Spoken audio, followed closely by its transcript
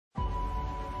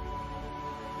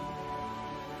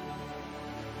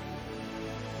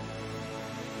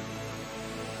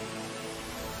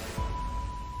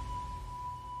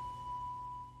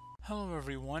Hello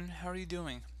everyone, how are you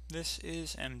doing? This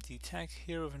is MD Tech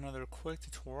here with another quick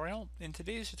tutorial. In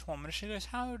today's tutorial, I'm going to show you guys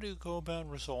how to go about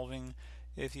resolving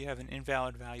if you have an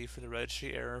invalid value for the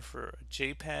registry error for a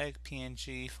JPEG,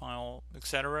 PNG file,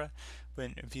 etc.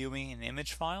 when viewing an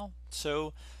image file.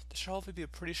 So this should hopefully be a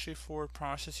pretty straightforward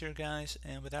process here, guys,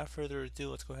 and without further ado,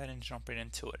 let's go ahead and jump right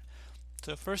into it.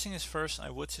 So first thing is first, I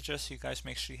would suggest you guys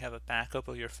make sure you have a backup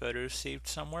of your photos saved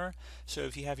somewhere. So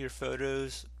if you have your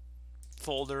photos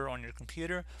folder on your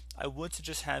computer, I would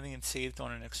suggest having it saved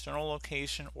on an external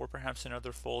location or perhaps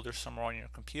another folder somewhere on your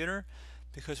computer,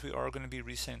 because we are going to be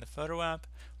resetting the photo app,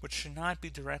 which should not be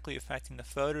directly affecting the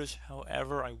photos.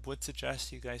 However, I would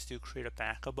suggest you guys do create a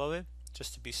backup of it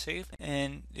just to be safe.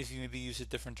 And if you maybe use a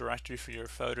different directory for your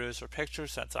photos or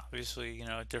pictures, that's obviously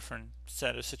a different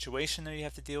set of situation that you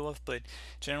have to deal with, but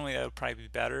generally that would probably be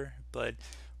better. But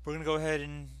we're going to go ahead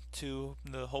into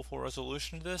the hopeful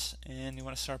resolution of this, and you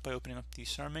want to start by opening up the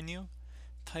start menu,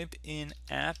 type in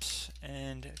apps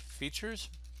and features,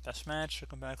 best match, so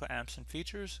come back to apps and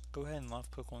features, go ahead and left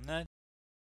click on that.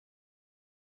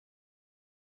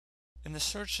 In the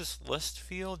search this list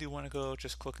field, you want to go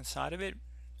just click inside of it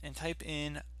and type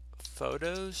in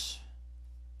photos,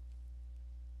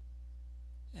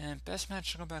 and best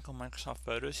match, so come back on Microsoft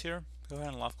Photos here, go ahead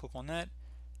and left click on that,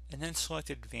 and then select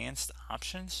advanced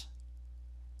options.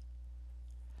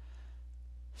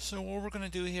 So what we're going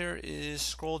to do here is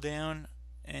scroll down,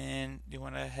 and you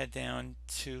want to head down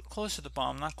to close to the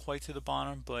bottom, not quite to the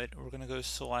bottom, but we're going to go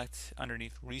select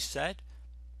underneath reset.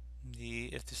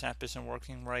 If this app isn't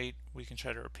working right, we can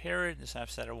try to repair it. This app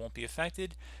said it won't be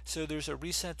affected. So there's a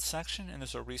reset section and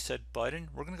there's a reset button.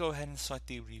 We're going to go ahead and select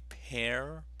the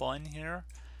repair button here.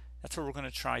 That's what we're going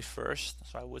to try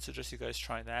first. So I would suggest you guys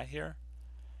try that here.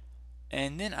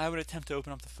 And then I would attempt to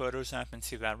open up the Photos app and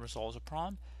see if that resolves a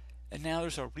problem. And now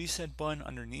there's a reset button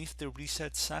underneath the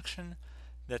reset section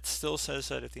that still says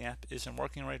that if the app isn't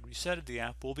working right, reset it. The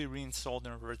app will be reinstalled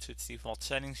and revert to its default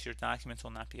settings. Your documents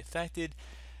will not be affected.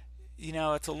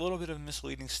 It's a little bit of a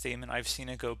misleading statement. I've seen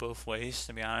it go both ways,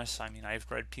 to be honest. I mean, I've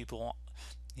read people,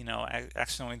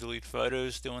 accidentally delete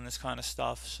photos doing this kind of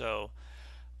stuff. So,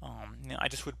 I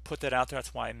just would put that out there.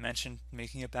 That's why I mentioned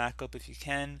making a backup if you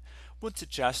can. Would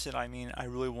suggest it. I mean, I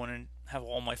really wouldn't have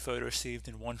all my photos saved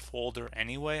in one folder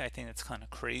anyway. I think that's kind of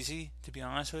crazy, to be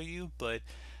honest with you, but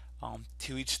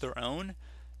to each their own.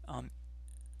 We're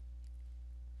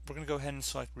going to go ahead and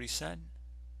select reset,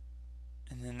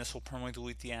 and then this will permanently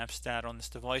delete the app's data on this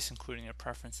device, including your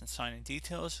preference and sign-in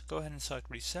details. Go ahead and select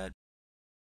reset.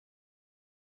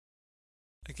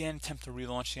 Again, attempt to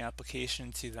relaunch the application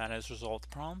and see if that has resolved the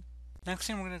problem. Next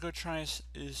thing we're going to go try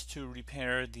is to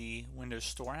repair the Windows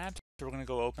Store app. So we're going to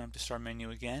go open up the start menu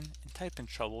again and type in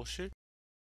troubleshoot.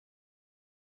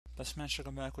 Best match to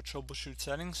come back with troubleshoot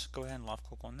settings. Go ahead and left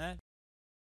click on that.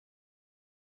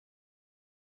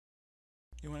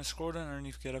 You want to scroll down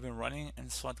underneath Get Up and Running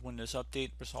and select Windows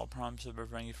Update, resolve problems that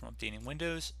prevent you from updating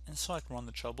Windows, and select Run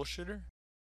the Troubleshooter.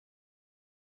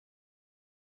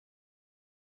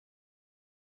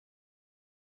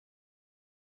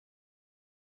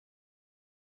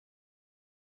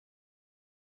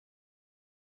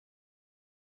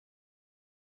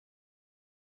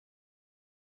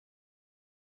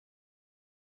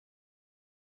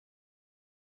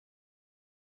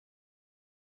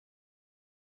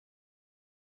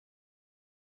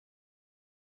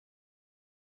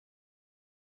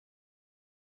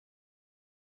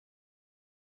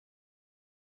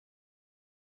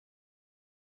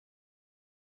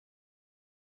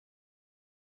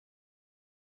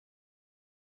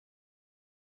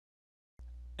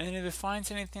 And if it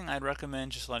finds anything, I'd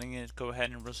recommend just letting it go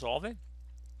ahead and resolve it.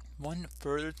 One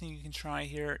further thing you can try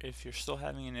here, if you're still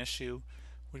having an issue,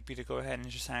 would be to go ahead and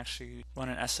just actually run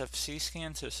an SFC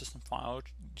scan, so System File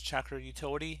Checker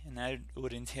utility, and that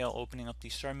would entail opening up the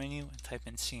start menu and type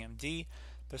in CMD.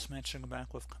 Best match to go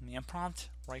back with command prompt,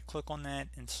 right click on that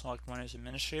and select Run as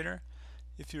Administrator.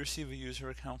 If you receive a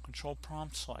user account control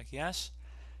prompt, select yes.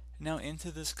 Now into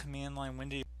this command line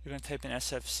window, you're going to type in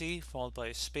SFC followed by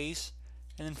a space,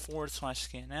 and then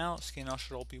 /scan out. Scan out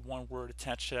should all be one word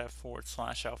attached to that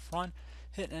 / out front.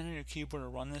 Hit enter on your keyboard to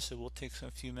run this. It will take a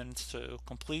few minutes to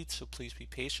complete, so please be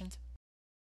patient.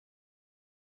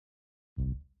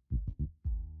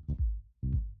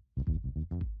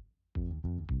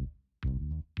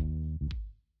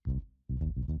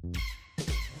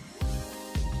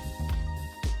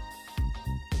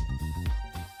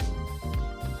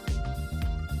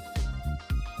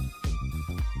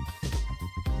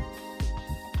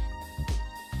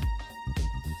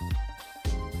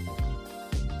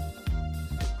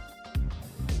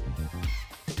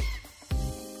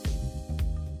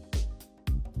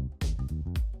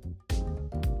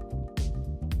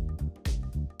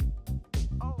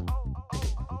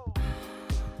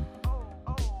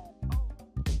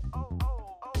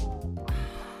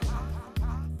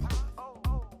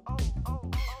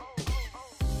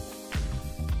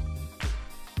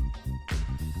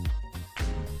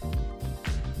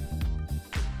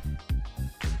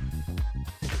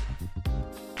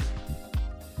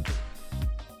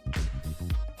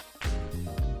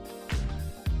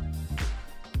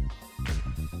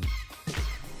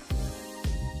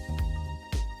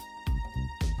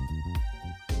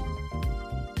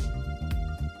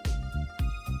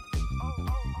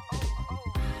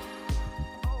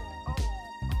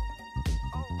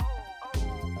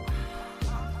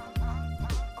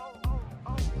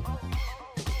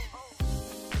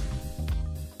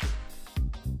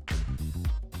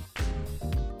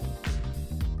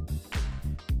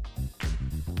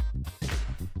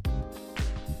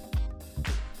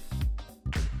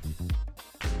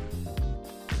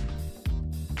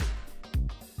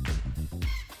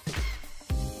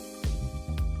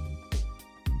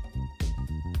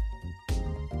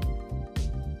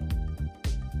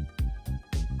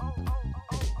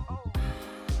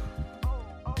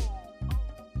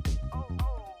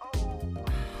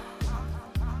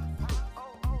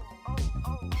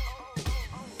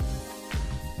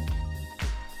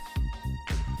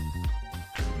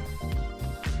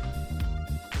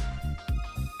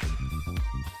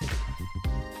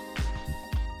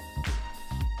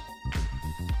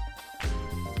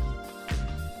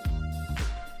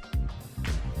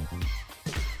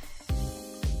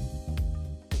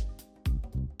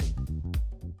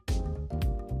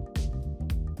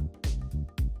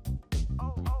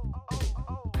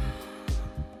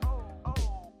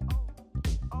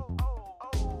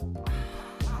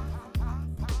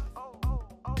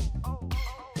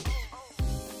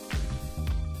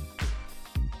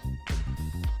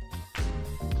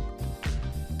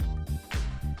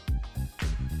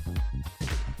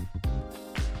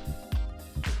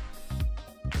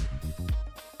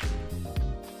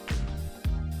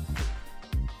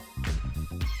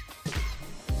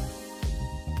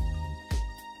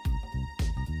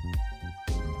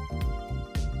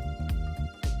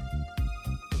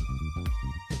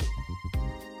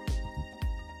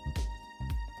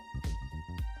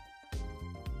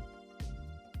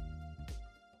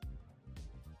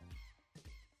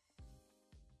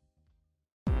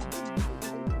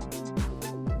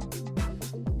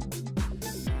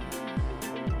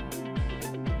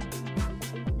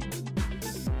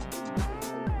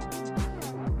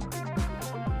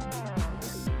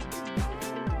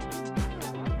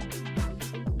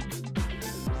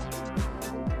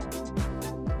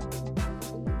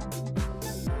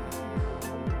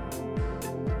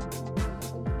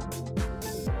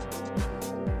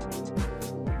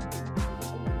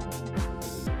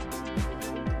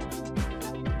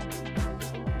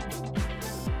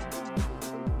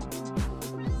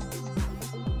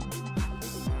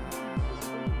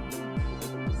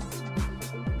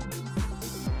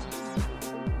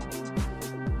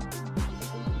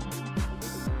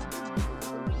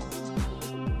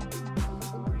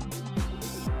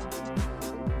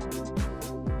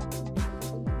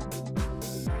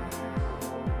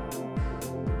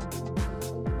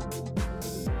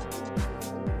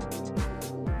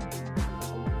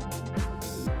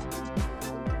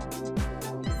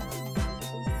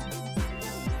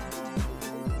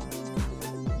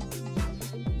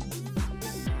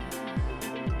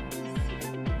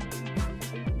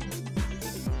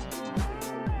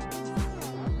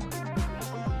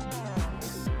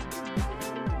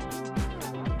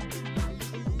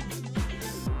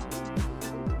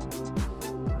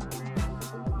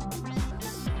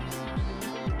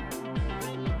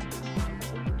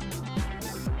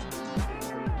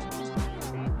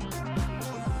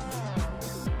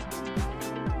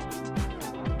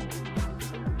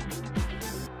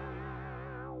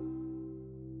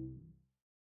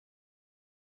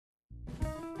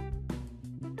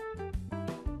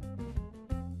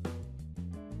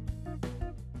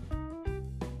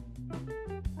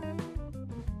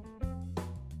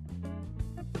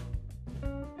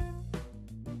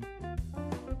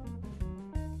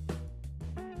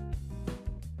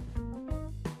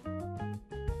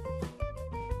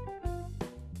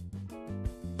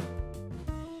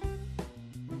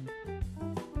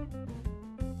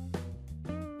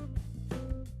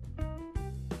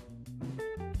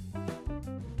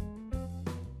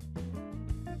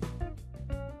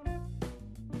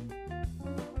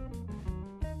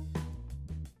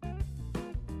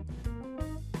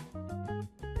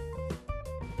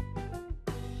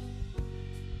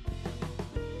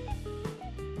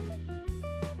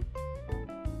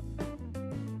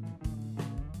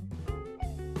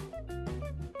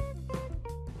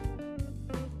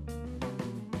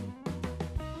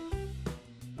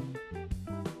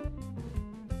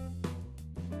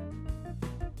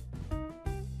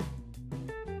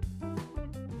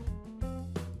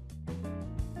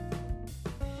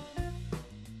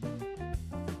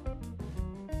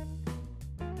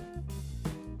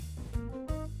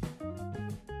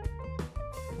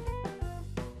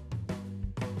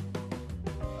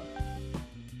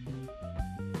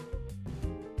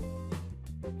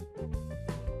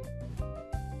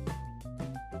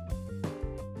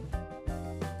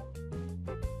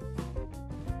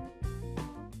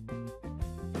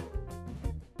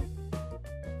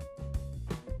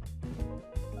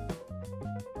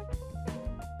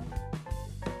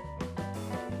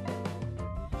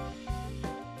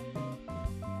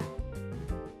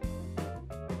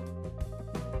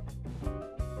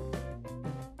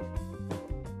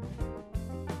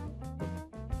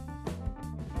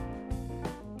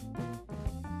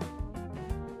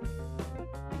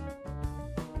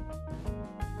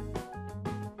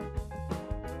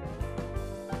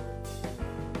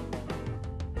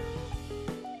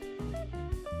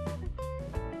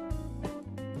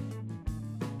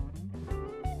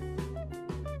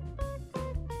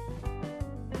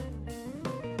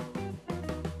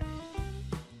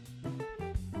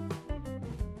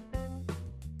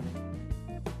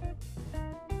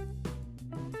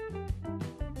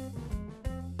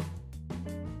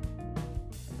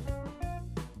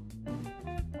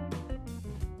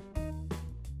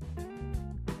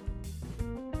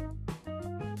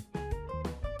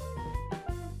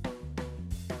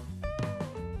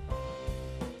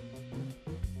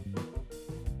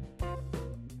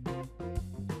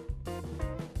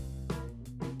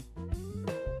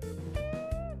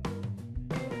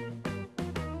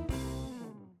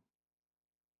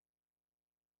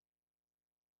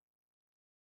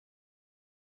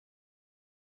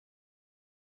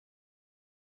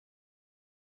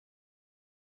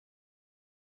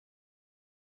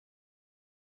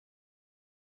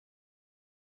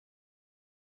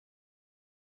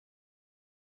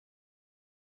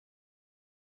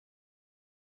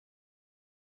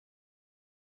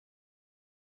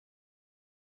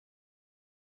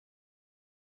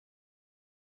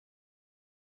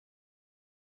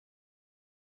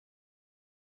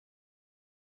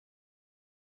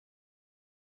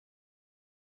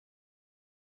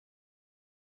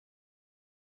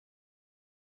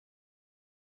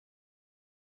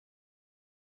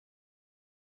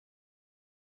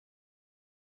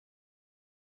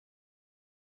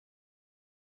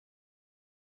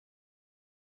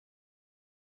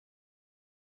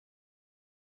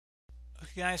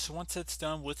 Okay guys, so once that's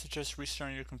done, with just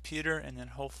restarting your computer, and then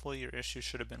hopefully your issue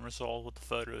should have been resolved with the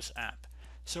Photos app.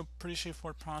 So pretty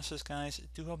straightforward process guys. I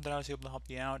do hope that I was able to help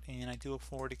you out, and I do look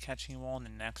forward to catching you all in the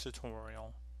next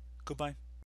tutorial. Goodbye.